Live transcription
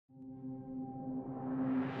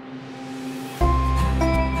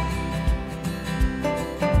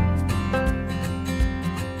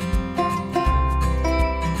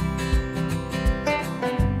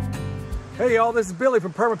Hey y'all, this is Billy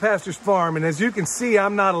from Perma Pastures Farm, and as you can see,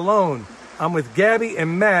 I'm not alone. I'm with Gabby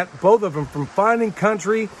and Matt, both of them from Finding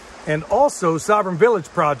Country and also Sovereign Village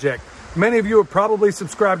Project. Many of you are probably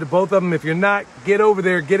subscribed to both of them. If you're not, get over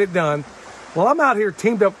there, get it done. Well, I'm out here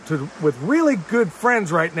teamed up with really good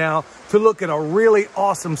friends right now to look at a really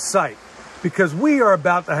awesome site because we are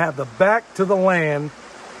about to have the Back to the Land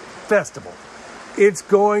Festival. It's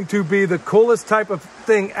going to be the coolest type of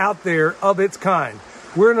thing out there of its kind.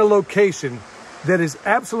 We're in a location that is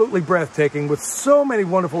absolutely breathtaking with so many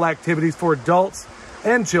wonderful activities for adults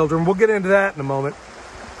and children. We'll get into that in a moment.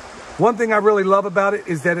 One thing I really love about it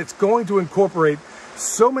is that it's going to incorporate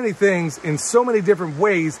so many things in so many different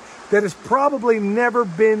ways that has probably never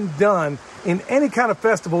been done in any kind of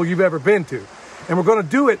festival you've ever been to. And we're going to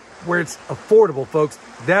do it where it's affordable, folks.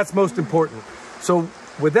 That's most important. So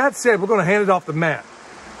with that said, we're going to hand it off to Matt.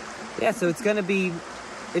 Yeah, so it's going to be,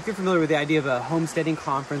 if you're familiar with the idea of a homesteading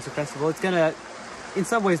conference or festival, it's going to, in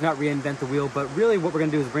some ways, not reinvent the wheel, but really what we're going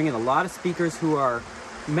to do is bring in a lot of speakers who are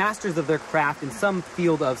masters of their craft in some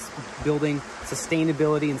field of building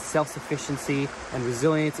sustainability and self-sufficiency and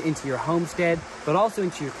resilience into your homestead, but also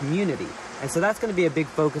into your community. And so that's going to be a big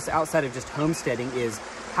focus outside of just homesteading is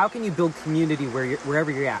how can you build community wherever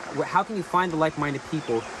you're at? How can you find the like-minded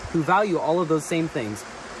people who value all of those same things?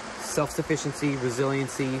 Self-sufficiency,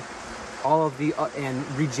 resiliency, all of the and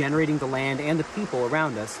regenerating the land and the people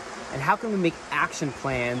around us, and how can we make action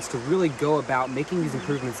plans to really go about making these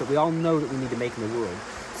improvements that we all know that we need to make in the world.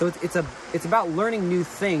 So it's about learning new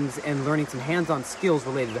things and learning some hands-on skills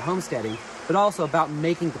related to homesteading, but also about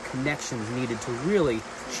making the connections needed to really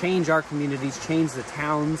change our communities, change the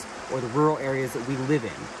towns or the rural areas that we live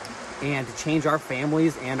in, and to change our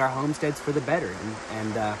families and our homesteads for the better.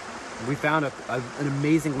 And we found an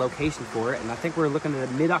amazing location for it, and I think we're looking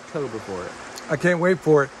at mid-October for it. I can't wait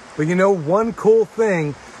for it. But you know, one cool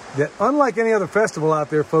thing that unlike any other festival out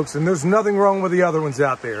there, folks, and there's nothing wrong with the other ones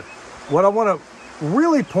out there, what I want to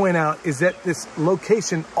really point out is that this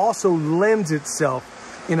location also lends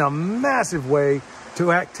itself in a massive way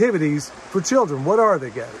to activities for children. What are they,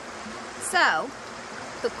 Gabby? So,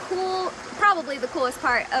 probably the coolest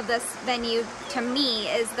part of this venue to me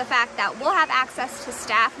is the fact that we'll have access to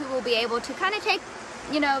staff who will be able to kind of take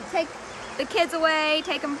the kids away,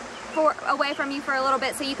 take them away from you for a little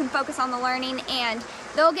bit so you can focus on the learning, and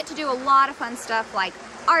they'll get to do a lot of fun stuff like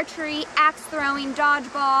archery, axe throwing,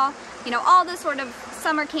 dodgeball, all those sort of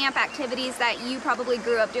summer camp activities that you probably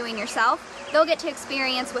grew up doing yourself. They'll get to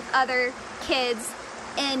experience with other kids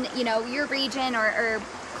in your region or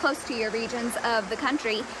close to your regions of the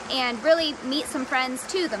country, and really meet some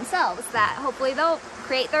friends too themselves that hopefully they'll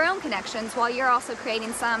create their own connections while you're also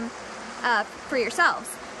creating some for yourselves.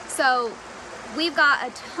 So we've got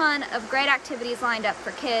a ton of great activities lined up for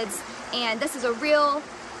kids, and this is a real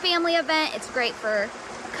family event. It's great for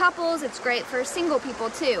couples, it's great for single people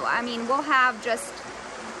too. I mean, we'll have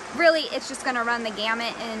it's just gonna run the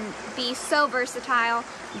gamut and be so versatile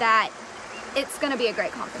that it's going to be a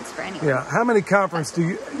great conference for anyone. Yeah, how many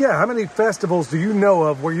how many festivals do you know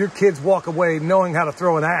of where your kids walk away knowing how to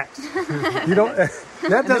throw an axe? You don't,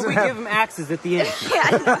 that doesn't happen. We give them axes at the end.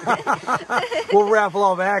 Yeah. We'll raffle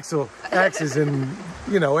off axes and,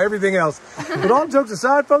 everything else. But all jokes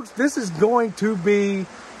aside, folks, this is going to be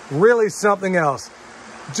really something else.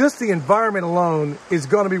 Just the environment alone is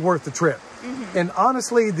going to be worth the trip. Mm-hmm. And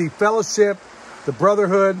honestly, the fellowship, the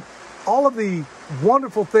brotherhood, all of the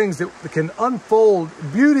wonderful things that can unfold,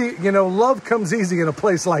 beauty, love comes easy in a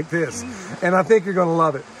place like this. And I think you're going to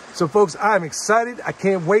love it. So folks, I'm excited. I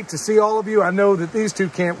can't wait to see all of you. I know that these two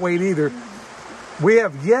can't wait either. We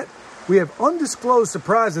have undisclosed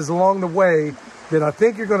surprises along the way that I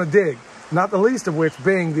think you're going to dig, not the least of which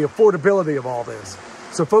being the affordability of all this.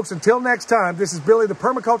 So folks, until next time, this is Billy, the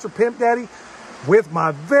Permaculture Pimp Daddy, with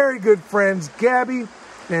my very good friends, Gabby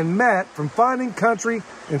and Matt from Finding Country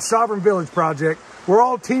and Sovereign Village Project. We're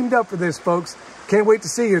all teamed up for this, folks. Can't wait to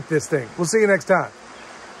see you at this thing. We'll see you next time.